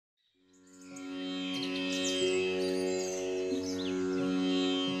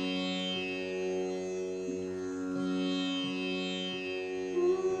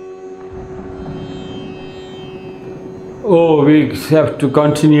we have to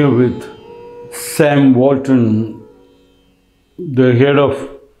continue with Sam Walton, the head of,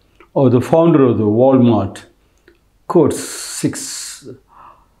 or the founder of the Walmart. Quote 6.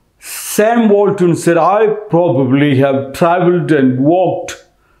 Sam Walton said, I probably have traveled and walked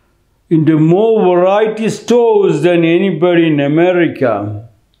into more variety stores than anybody in America.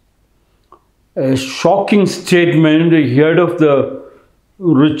 A shocking statement. The head of the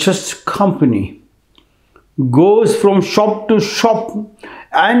richest company goes from shop to shop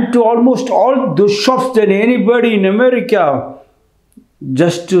and to almost all the shops than anybody in America,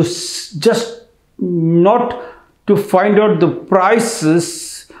 just not to find out the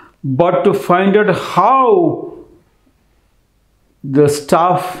prices, but to find out how the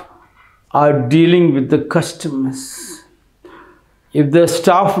staff are dealing with the customers. If the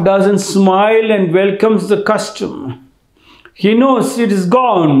staff doesn't smile and welcomes the customer, he knows it is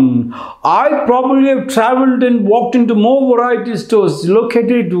gone. I probably have traveled and walked into more variety stores. Look at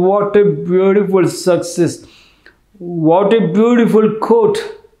it. What a beautiful success. What a beautiful quote.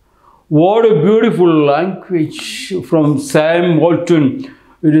 What a beautiful language from Sam Walton.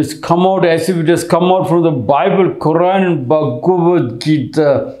 It has come out as if it has come out from the Bible, Quran, and Bhagavad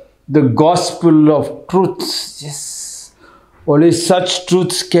Gita, the gospel of truths. Yes. Only such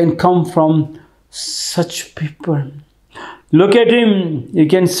truths can come from such people. Look at him. You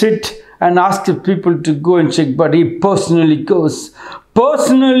can sit and ask the people to go and check, but he personally goes.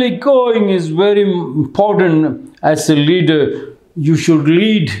 Personally going is very important. As a leader, you should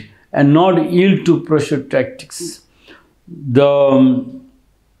lead and not yield to pressure tactics. The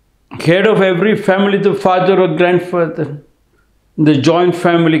head of every family, the father or grandfather, the joint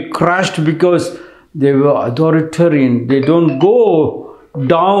family crashed because they were authoritarian. They don't go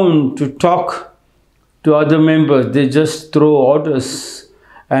down to talk to other members. They just throw orders,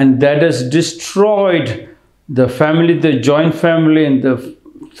 and that has destroyed the family, the joint family, and the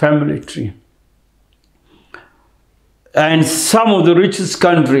family tree. And some of the richest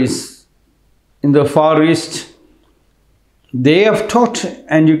countries in the Far East, they have taught,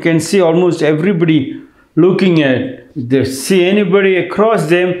 and you can see almost everybody looking at, they see anybody across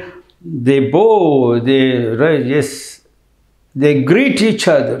them, they bow, they greet each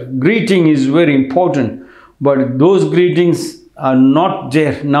other. Greeting is very important, but those greetings are not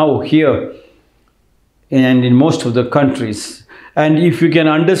there now here and in most of the countries. And if you can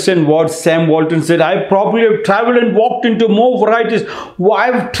understand what Sam Walton said, I probably have traveled and walked into more varieties.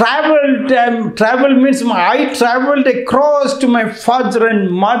 I've traveled, travel means I traveled across to my father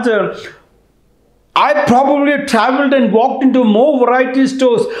and mother. I probably have traveled and walked into more variety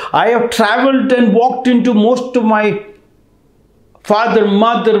stores. I have traveled and walked into most of my father,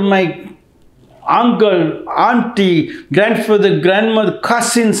 mother, my uncle, auntie, grandfather, grandmother,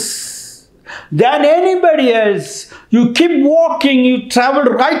 cousins, than anybody else. You keep walking, you travel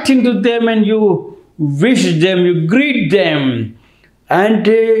right into them and you wish them, you greet them. And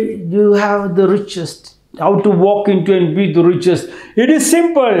you have the richest. How to walk into and be the richest. It is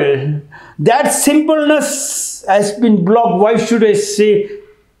simple. That simpleness has been blocked. Why should I say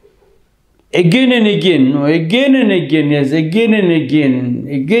again and again? No, again and again, yes, again and again,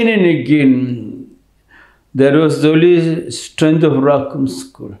 again and again. That was the only strength of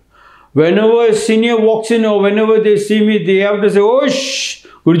Rakumjee. Whenever a senior walks in or whenever they see me, they have to say, Osh,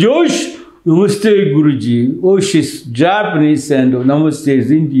 Guruji, Osh, Namaste Guruji. Osh is Japanese and Namaste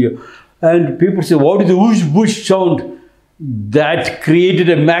is India. And people say, what is the whoosh bush sound? That created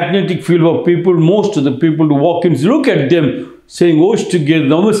a magnetic field for people, most of the people to walk in, look at them saying Osh together,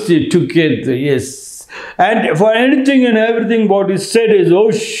 Namaste together, yes. And for anything and everything what is said is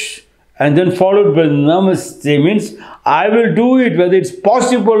Osh and then followed by Namaste, means I will do it, whether it's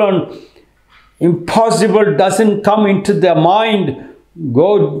possible or impossible doesn't come into their mind.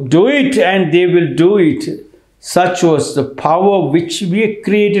 Go do it and they will do it. Such was the power which we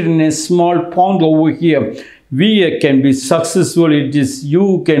created in a small pond over here. We can be successful. It is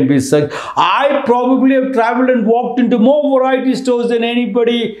you can be successful. I probably have traveled and walked into more variety stores than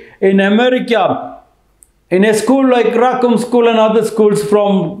anybody in America. In a school like Rakumjee School and other schools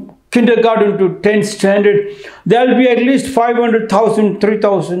from kindergarten to 10th standard, there will be at least 500,000,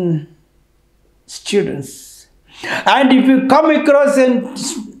 3,000 students. And if you come across and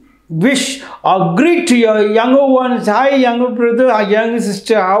wish or greet to your younger ones, hi younger brother, hi younger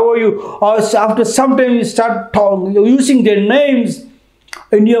sister, how are you? Or after some time you start talking, using their names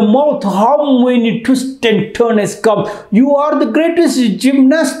in your mouth, how many twists and turns has come. You are the greatest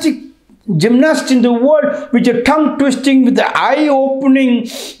gymnast in the world, with your tongue twisting, with the eye opening,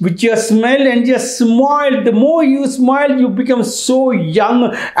 with your smile and your smile. The more you smile, you become so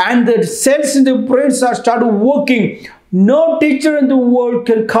young and the cells in the brain started working. No teacher in the world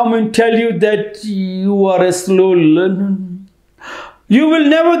can come and tell you that you are a slow learner. You will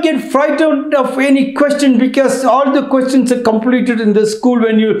never get frightened of any question because all the questions are completed in the school.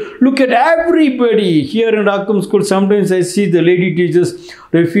 When you look at everybody here in Rakum school, sometimes I see the lady teachers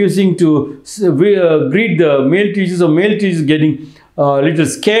refusing to greet the male teachers, or male teachers getting a little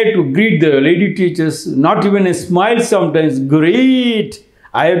scared to greet the lady teachers. Not even a smile sometimes. Greet.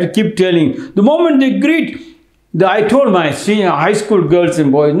 I have to keep telling. The moment they greet, I told my senior high school girls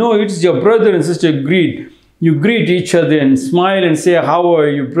and boys, no, it's your brother and sister, greet. You greet each other and smile and say, how are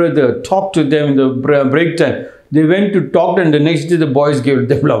you, brother? Talk to them in the break time. They went to talk, and the next day the boys gave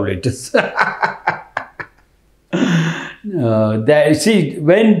them love letters. See,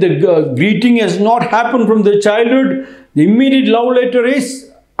 when the greeting has not happened from the childhood, the immediate love letter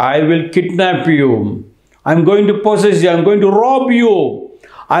is, I will kidnap you. I'm going to possess you. I'm going to rob you.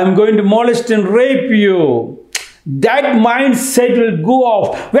 I'm going to molest and rape you. That mindset will go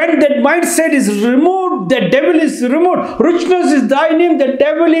off. When that mindset is removed, the devil is removed. Richness is thy name. The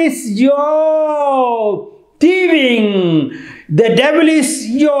devil is your thieving. The devil is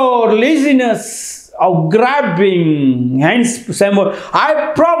your laziness of grabbing. Hence, Sam,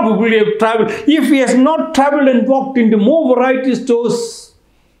 I probably have traveled. If he has not traveled and walked into more variety stores,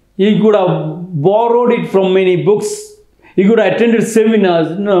 he could have borrowed it from many books. He could have attended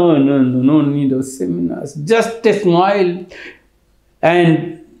seminars. No need of seminars. Just a smile.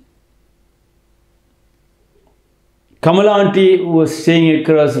 And Kamala auntie was saying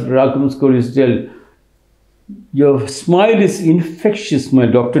across Rakum school, is tell, your smile is infectious, my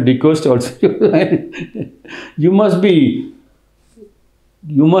Dr. DeCoste also. You must be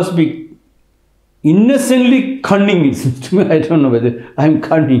innocently cunning, it seems to me. I don't know whether I'm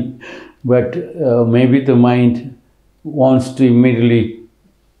cunning, but maybe the mind wants to immediately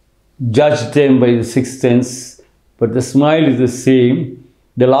judge them by the sixth sense, but the smile is the same,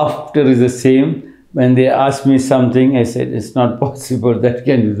 the laughter is the same. When they ask me something, I said, it's not possible, that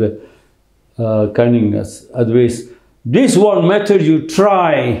can be the cunningness. Otherwise, this one method you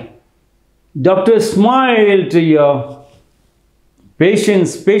try. Doctors, smile to your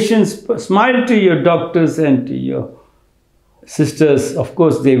patients, smile to your doctors and to your sisters. Of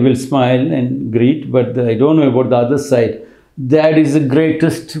course, they will smile and greet, but I don't know about the other side. That is the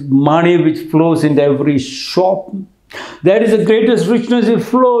greatest money which flows into every shop. That is the greatest richness which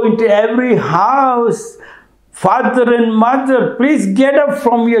flow into every house. Father and mother, please get up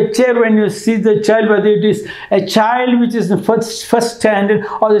from your chair when you see the child, whether it is a child which is in first standard,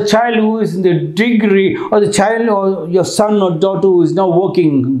 or the child who is in the degree, or the child or your son or daughter who is now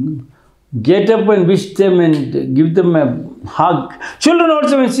working. Get up and wish them and give them a hug. Children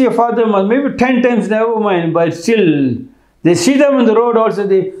also, when see a father and mother, maybe 10 times, never mind, but still, they see them on the road also.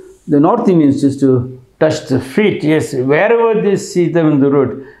 The North Indians used to touch the feet, yes, wherever they see them on the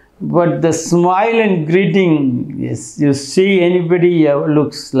road. But the smile and greeting, yes, you see anybody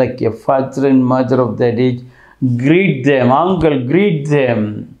looks like a father and mother of that age, greet them, uncle, greet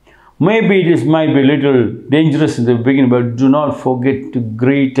them. Maybe it might be a little dangerous in the beginning, but do not forget to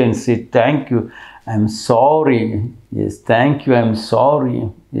greet and say, thank you, I'm sorry. Yes, thank you, I'm sorry.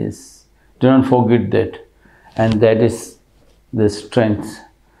 Yes, do not forget that. And that is the strength.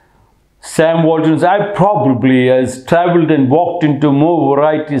 Sam Walton, I probably has traveled and walked into more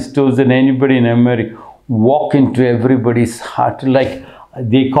variety stores than anybody in America. Walk into everybody's heart. Like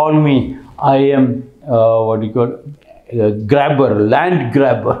they call me, I am, what do you call it? Grabber, land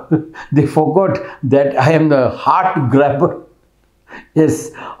grabber. They forgot that I am the heart grabber.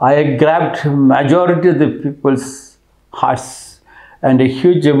 Yes, I grabbed majority of the people's hearts, and a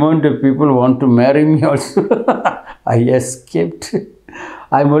huge amount of people want to marry me also. I escaped.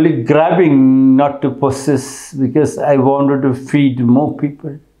 I'm only grabbing not to possess, because I wanted to feed more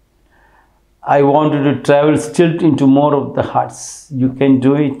people. I wanted to travel still into more of the hearts. You can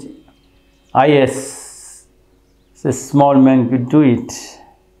do it. Yes. A small man could do it.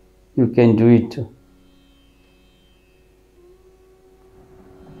 You can do it too.